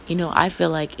I feel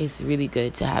like it's really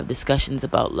good to have discussions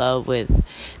about love with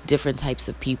different types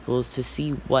of people to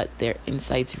see what their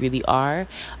insights really are.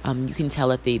 You can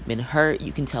tell if they've been hurt.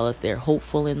 You can tell if they're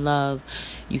hopeful in love.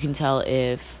 You can tell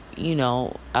if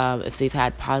they've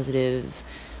had positive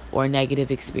or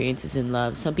negative experiences in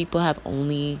love. Some people have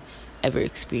only ever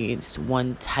experienced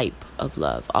one type of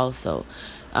love also.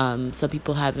 Some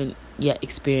people haven't yet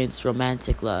experienced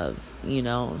romantic love.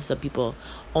 Some people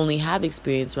only have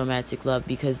experienced romantic love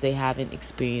because they haven't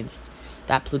experienced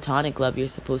that platonic love you're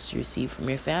supposed to receive from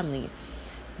your family.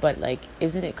 But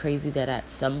isn't it crazy that at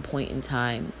some point in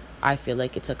time, I feel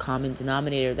like it's a common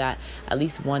denominator that at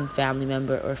least one family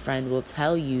member or friend will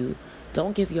tell you,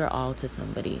 don't give your all to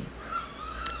somebody.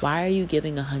 Why are you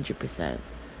giving 100%?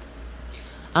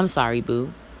 I'm sorry,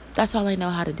 boo. That's all I know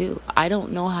how to do. I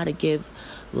don't know how to give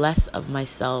less of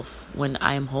myself when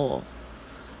I am whole.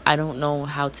 I don't know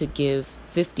how to give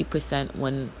 50%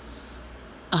 when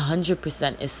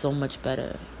 100% is so much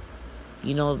better.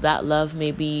 That love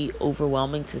may be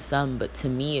overwhelming to some, but to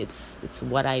me, it's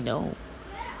what I know.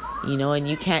 And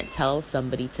you can't tell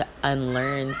somebody to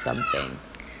unlearn something.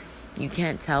 You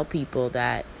can't tell people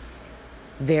that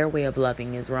their way of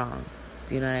loving is wrong.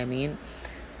 Do you know what I mean?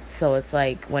 So it's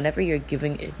whenever you're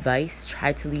giving advice,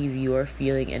 try to leave your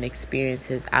feeling and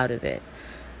experiences out of it.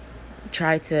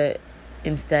 Try to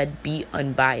instead be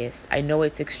unbiased. I know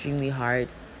it's extremely hard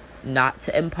not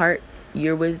to impart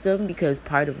your wisdom because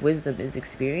part of wisdom is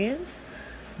experience,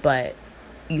 but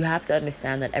you have to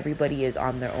understand that everybody is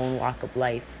on their own walk of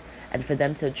life, and for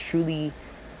them to truly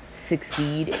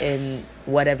succeed in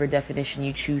whatever definition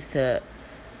you choose to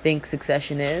think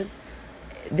succession is,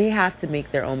 they have to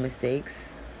make their own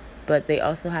mistakes. But they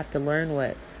also have to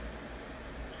learn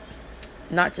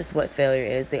not just what failure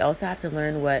is, they also have to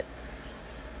learn what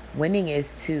winning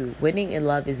is too. Winning in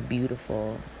love is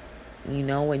beautiful.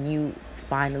 When you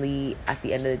finally, at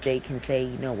the end of the day, can say,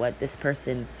 this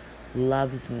person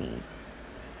loves me,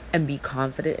 and be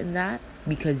confident in that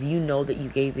because you know that you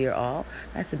gave your all,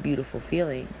 that's a beautiful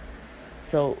feeling.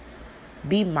 So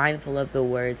be mindful of the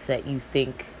words that you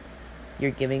think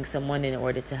you're giving someone in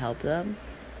order to help them.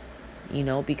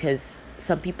 Because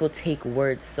some people take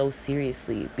words so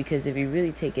seriously, because if you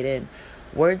really take it in,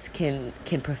 words can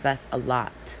profess a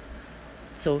lot.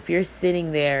 So if you're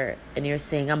sitting there and you're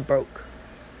saying, I'm broke,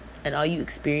 and all you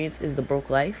experience is the broke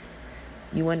life,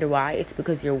 you wonder why. It's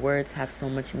because your words have so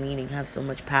much meaning, have so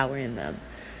much power in them.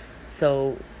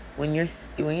 So when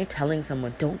you're telling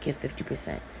someone, don't give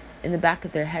 50%, in the back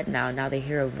of their head now they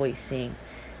hear a voice saying,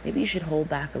 maybe you should hold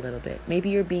back a little bit. Maybe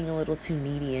you're being a little too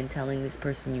needy in telling this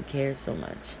person you care so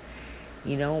much.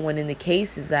 When in the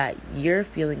case is that you're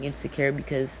feeling insecure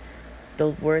because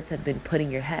those words have been put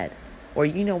in your head. Or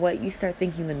you start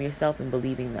thinking them yourself and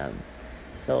believing them.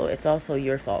 So it's also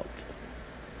your fault.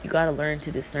 You got to learn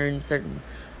to discern certain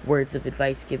words of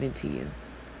advice given to you.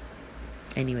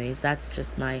 Anyways, that's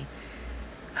just my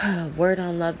word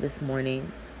on love this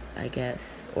morning, I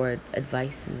guess. Or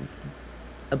advice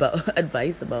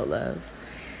about love.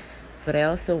 But I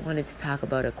also wanted to talk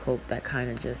about a quote that kind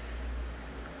of just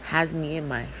has me in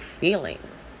my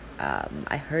feelings.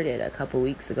 I heard it a couple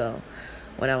weeks ago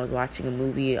when I was watching a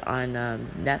movie on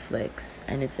Netflix,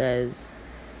 and it says,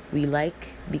 we like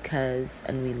because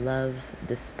and we love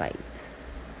despite.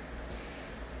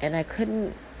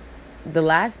 And the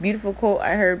last beautiful quote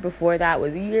I heard before that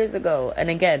was years ago, and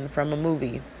again from a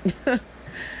movie.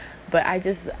 But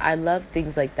I love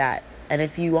things like that. And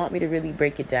if you want me to really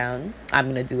break it down,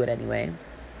 I'm going to do it anyway.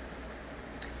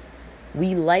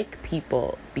 We like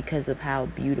people because of how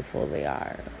beautiful they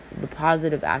are, the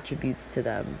positive attributes to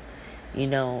them.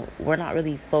 We're not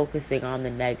really focusing on the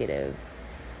negative.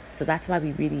 So that's why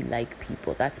we really like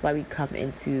people. That's why we come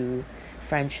into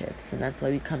friendships. And that's why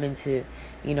we come into,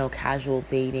 casual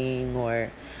dating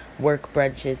or work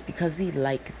brunches, because we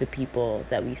like the people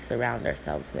that we surround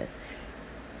ourselves with.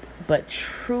 But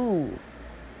true,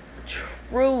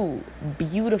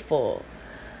 beautiful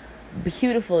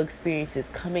experiences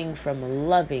coming from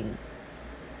loving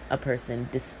a person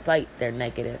despite their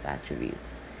negative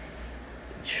attributes.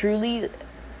 Truly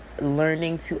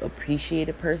learning to appreciate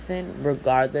a person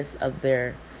regardless of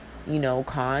their,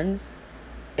 cons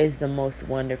is the most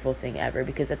wonderful thing ever.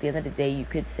 Because at the end of the day, you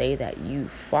could say that you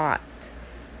fought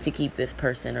to keep this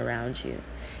person around you.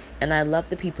 And I love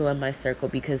the people in my circle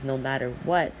because no matter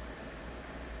what,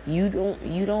 they don't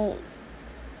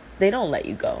let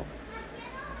you go.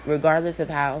 Regardless of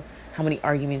how many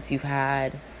arguments you've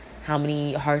had, how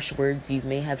many harsh words you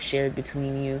may have shared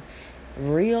between you,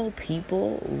 real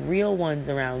people, real ones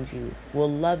around you will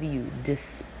love you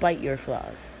despite your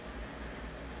flaws.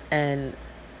 And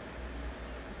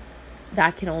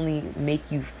that can only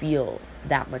make you feel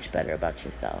that much better about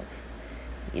yourself.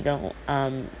 You know,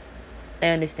 I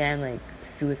understand like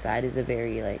suicide is a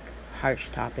very like harsh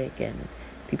topic, and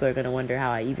people are going to wonder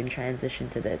how I even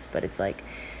transitioned to this, but it's like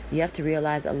you have to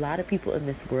realize a lot of people in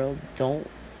this world don't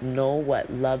know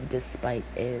what love despite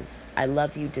is. I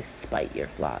love you despite your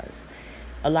flaws.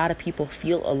 A lot of people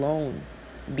feel alone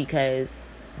because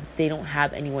they don't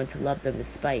have anyone to love them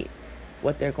despite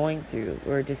what they're going through,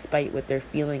 or despite what they're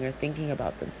feeling or thinking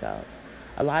about themselves.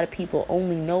 A lot of people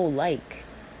only know like.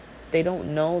 They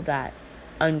don't know that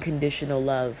unconditional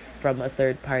love from a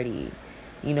third party,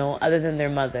 you know, other than their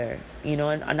mother, you know,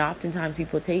 and oftentimes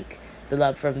people take the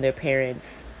love from their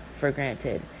parents for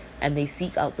granted, and they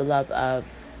seek out the love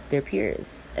of their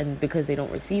peers, and because they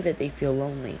don't receive it, they feel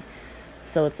lonely.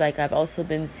 So it's like I've also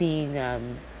been seeing a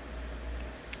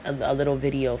little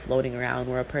video floating around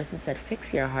where a person said,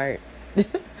 fix your heart.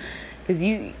 Because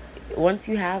once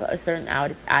you have a certain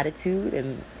attitude,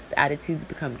 and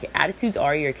attitudes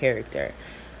are your character,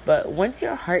 but once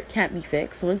your heart can't be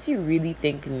fixed, once you really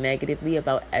think negatively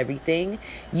about everything,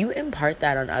 you impart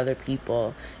that on other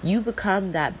people. You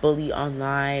become that bully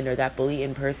online or that bully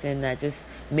in person that just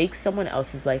makes someone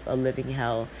else's life a living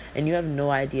hell, and you have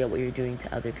no idea what you're doing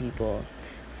to other people.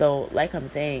 So like I'm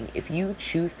saying, if you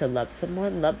choose to love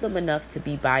someone, love them enough to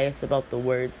be biased about the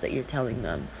words that you're telling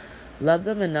them. Love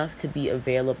them enough to be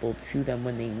available to them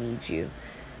when they need you.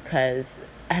 Because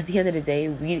at the end of the day,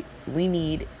 we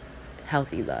need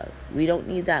healthy love. We don't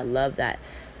need that love that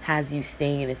has you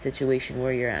staying in a situation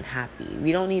where you're unhappy.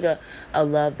 We don't need a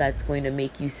love that's going to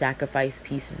make you sacrifice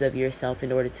pieces of yourself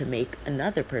in order to make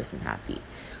another person happy.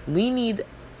 We need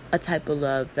a type of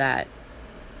love that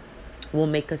will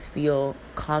make us feel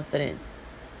confident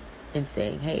in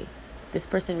saying, hey, this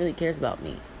person really cares about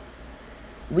me.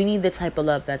 We need the type of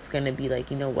love that's going to be like,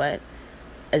 you know what?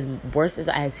 As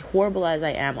horrible as I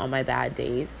am on my bad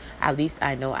days, at least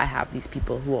I know I have these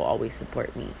people who will always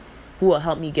support me, who will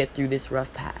help me get through this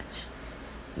rough patch.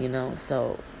 You know,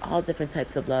 so all different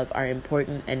types of love are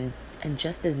important and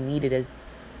just as needed as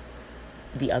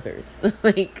the others.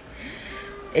 Like,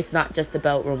 it's not just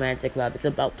about romantic love, it's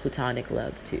about platonic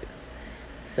love too.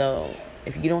 So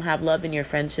if you don't have love in your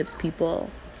friendships, people,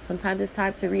 sometimes it's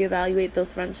time to reevaluate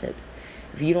those friendships.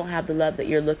 If you don't have the love that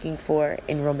you're looking for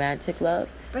in romantic love,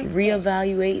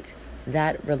 reevaluate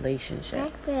that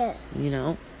relationship. You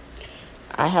know,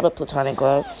 I have a platonic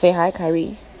love. Say hi,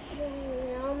 Kyrie.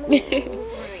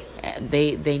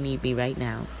 They need me right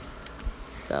now.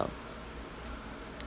 So